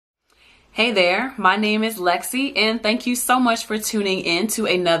Hey there, my name is Lexi and thank you so much for tuning in to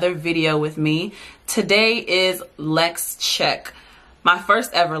another video with me. Today is Lex Check, my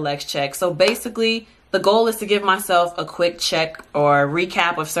first ever Lex Check. So basically, the goal is to give myself a quick check or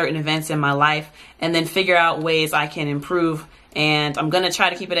recap of certain events in my life and then figure out ways I can improve. And I'm going to try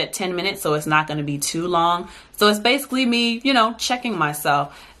to keep it at 10 minutes so it's not going to be too long. So it's basically me, checking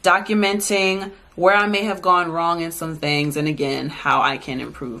myself, documenting where I may have gone wrong in some things, and again, how I can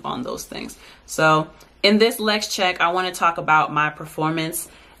improve on those things. So in this Lex Check, I want to talk about my performance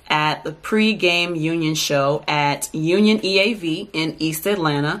at the pre-game Union show at Union EAV in East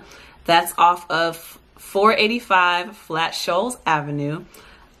Atlanta. That's off of 485 Flat Shoals Avenue.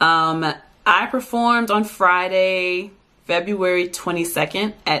 I performed on Friday, February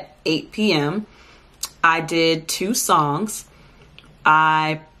 22nd at 8 p.m. I did 2 songs.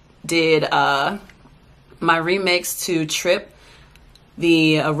 I did my remix to Trip.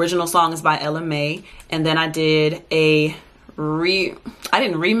 The original song is by Ella Mai, and then I did I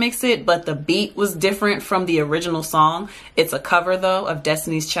didn't remix it, but the beat was different from the original song. It's a cover though of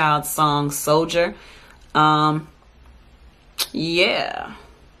Destiny's Child's song Soldier. Yeah.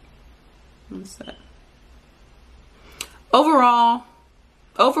 What's that? Overall,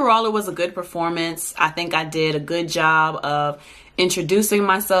 it was a good performance. I think I did a good job of introducing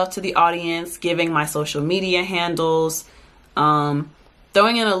myself to the audience, giving my social media handles, throwing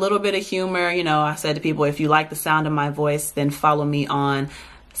in a little bit of humor. I said to people, if you like the sound of my voice, then follow me on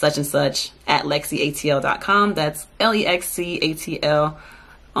such and such at LexiATL.com. That's LEXCATL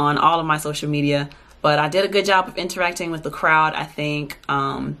on all of my social media. But I did a good job of interacting with the crowd. I think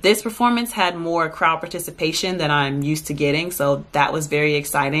this performance had more crowd participation than I'm used to getting, so that was very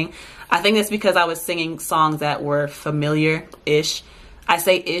exciting. I think that's because I was singing songs that were familiar-ish. I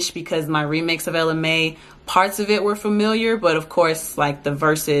say ish because my remix of Ella Mai, parts of it were familiar, but of course, like, the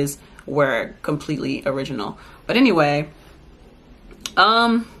verses were completely original. But anyway,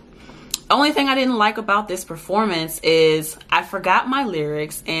 only thing I didn't like about this performance is I forgot my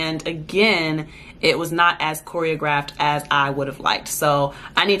lyrics, and again, it was not as choreographed as I would have liked. So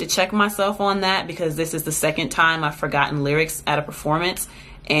I need to check myself on that because this is the second time I've forgotten lyrics at a performance,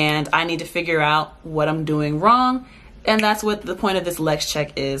 and I need to figure out what I'm doing wrong. And that's what the point of this Lex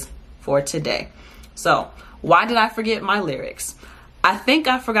Check is for today. So why did I forget my lyrics? I think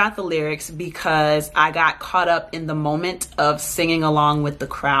I forgot the lyrics because I got caught up in the moment of singing along with the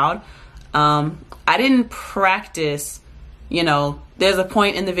crowd. I didn't practice. There's a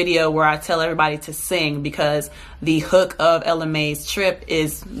point in the video where I tell everybody to sing because the hook of Ella Mai's Trip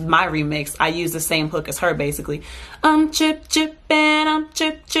is my remix. I use the same hook as her, basically. I'm trippin', I've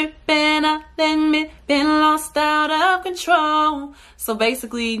been lost out of control. So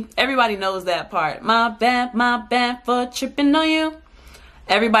basically, everybody knows that part. My bad for tripping on you.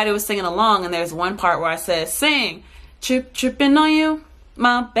 Everybody was singing along, and there's one part where I said, sing, tripping on you.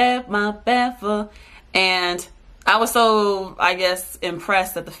 My bad for, and I was so, I guess,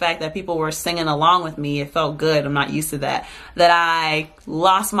 impressed at the fact that people were singing along with me. It felt good. I'm not used to that I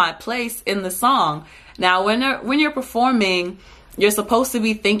lost my place in the song. Now, when you're performing, you're supposed to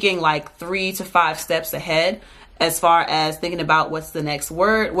be thinking like 3 to 5 steps ahead as far as thinking about what's the next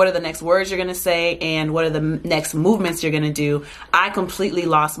word, what are the next words you're going to say, and what are the next movements you're going to do. I completely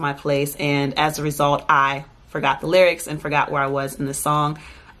lost my place, and as a result, I forgot the lyrics and forgot where I was in the song.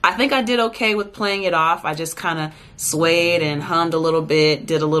 I think I did okay with playing it off. I just kind of swayed and hummed a little bit,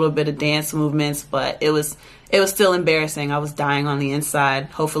 did a little bit of dance movements, but it was still embarrassing. I was dying on the inside.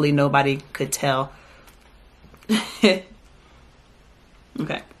 Hopefully nobody could tell. Okay.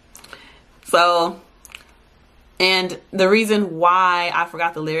 So, and the reason why I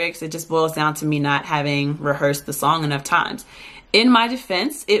forgot the lyrics, it just boils down to me not having rehearsed the song enough times. In my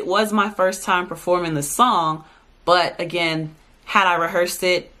defense, it was my first time performing the song, but again, had I rehearsed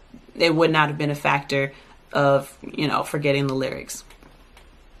it, it would not have been a factor of, forgetting the lyrics.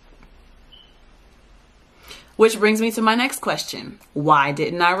 Which brings me to my next question. Why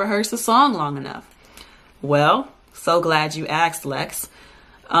didn't I rehearse the song long enough? Well, so glad you asked, Lex.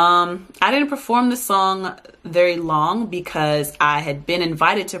 I didn't perform the song very long because I had been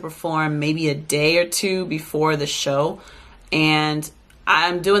invited to perform maybe a day or 2 before the show. And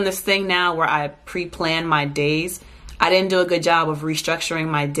I'm doing this thing now where I pre-plan my days. I didn't do a good job of restructuring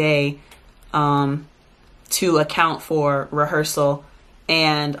my day to account for rehearsal.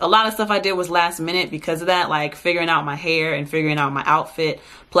 And a lot of stuff I did was last minute because of that, like figuring out my hair and figuring out my outfit.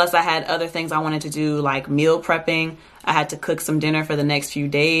 Plus I had other things I wanted to do, like meal prepping. I had to cook some dinner for the next few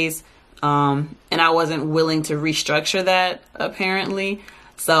days. And I wasn't willing to restructure that, apparently.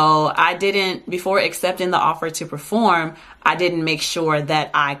 So I didn't, before accepting the offer to perform, I didn't make sure that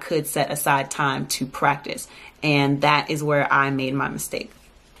I could set aside time to practice. And that is where I made my mistake.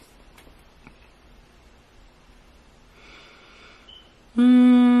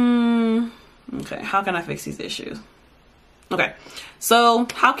 Okay, how can I fix these issues? Okay, so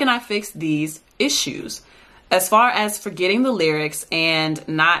how can I fix these issues? As far as forgetting the lyrics and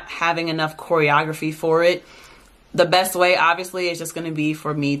not having enough choreography for it, the best way obviously is just going to be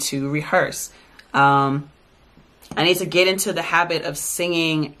for me to rehearse. I need to get into the habit of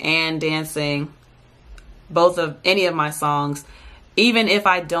singing and dancing both of any of my songs, even if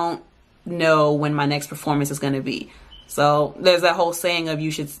I don't know when my next performance is going to be. So there's that whole saying of you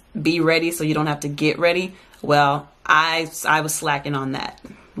should be ready so you don't have to get ready. Well, I was slacking on that.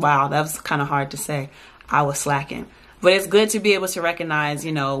 Wow, that was kind of hard to say. I was slacking. But it's good to be able to recognize,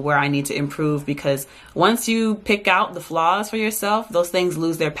 you know, where I need to improve, because once you pick out the flaws for yourself, those things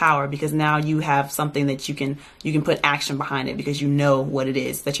lose their power, because now you have something that you can put action behind it, because you know what it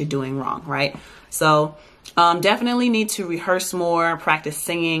is that you're doing wrong, right? So definitely need to rehearse more, practice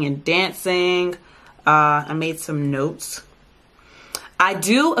singing and dancing. I made some notes. I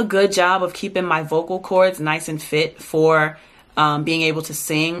do a good job of keeping my vocal cords nice and fit for being able to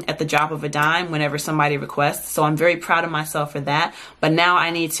sing at the drop of a dime whenever somebody requests. So I'm very proud of myself for that. But now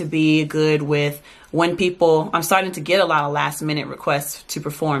I need to be good with when people, I'm starting to get a lot of last minute requests to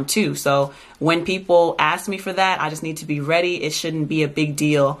perform too. So when people ask me for that, I just need to be ready. It shouldn't be a big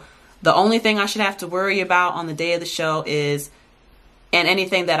deal. The only thing I should have to worry about on the day of the show is, and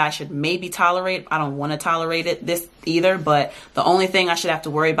anything that I should maybe tolerate, I don't want to tolerate this either, but the only thing I should have to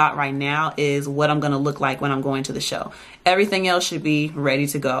worry about right now is what I'm going to look like when I'm going to the show. Everything else should be ready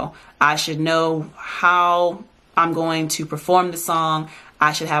to go. I should know how I'm going to perform the song.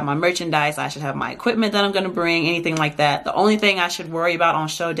 I should have my merchandise. I should have my equipment that I'm going to bring, anything like that. The only thing I should worry about on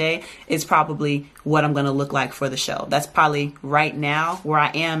show day is probably what I'm going to look like for the show. That's probably right now where I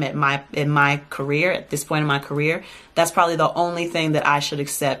am in my career, at this point in my career. That's probably the only thing that I should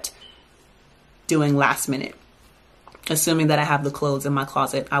accept doing last minute. Assuming that I have the clothes in my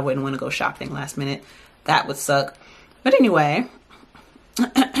closet. I wouldn't want to go shopping last minute. That would suck. But anyway,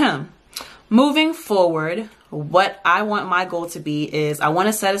 moving forward, what I want my goal to be is I want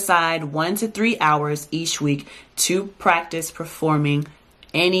to set aside 1 to 3 hours each week to practice performing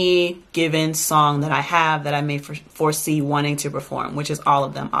any given song that I have that I may foresee wanting to perform, which is all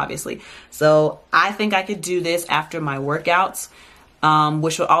of them, obviously. So I think I could do this after my workouts,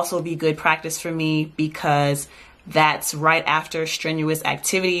 which will also be good practice for me, because that's right after strenuous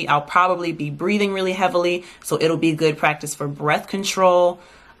activity. I'll probably be breathing really heavily, so it'll be good practice for breath control.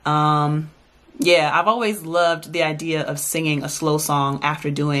 Yeah, I've always loved the idea of singing a slow song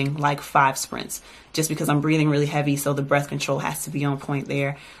after doing like 5 sprints, just because I'm breathing really heavy, so the breath control has to be on point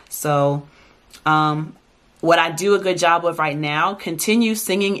there. So what I do a good job of right now, continue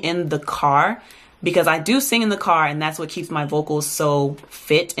singing in the car, because I do sing in the car, and that's what keeps my vocals so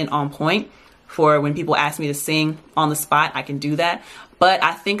fit and on point. For when people ask me to sing on the spot, I can do that. But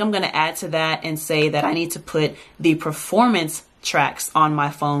I think I'm going to add to that and say that I need to put the performance tracks on my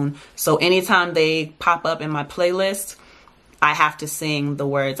phone, so anytime they pop up in my playlist, I have to sing the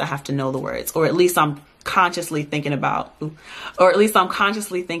words. I have to know the words, or at least I'm consciously thinking about, the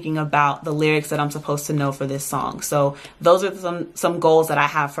lyrics that I'm supposed to know for this song. So those are some goals that I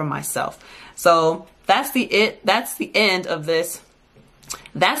have for myself. So that's the end of this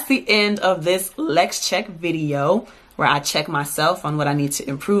Lex Check video, where I check myself on what I need to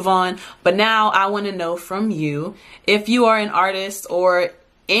improve on. But now I want to know from you, if you are an artist or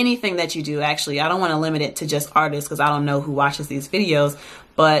anything that you do. Actually, I don't want to limit it to just artists, because I don't know who watches these videos,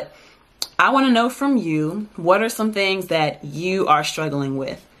 but I want to know from you, what are some things that you are struggling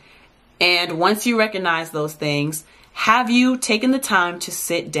with? And once you recognize those things, have you taken the time to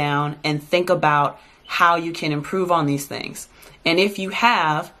sit down and think about how you can improve on these things? And if you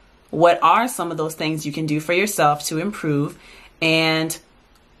have, what are some of those things you can do for yourself to improve? And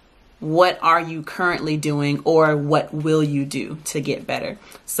what are you currently doing, or what will you do to get better?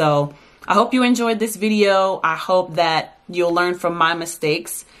 So I hope you enjoyed this video. I hope that you'll learn from my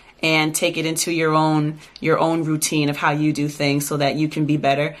mistakes and take it into your own routine of how you do things, so that you can be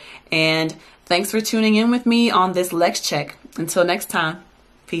better. And thanks for tuning in with me on this Lex Check. Until next time,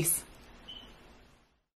 peace.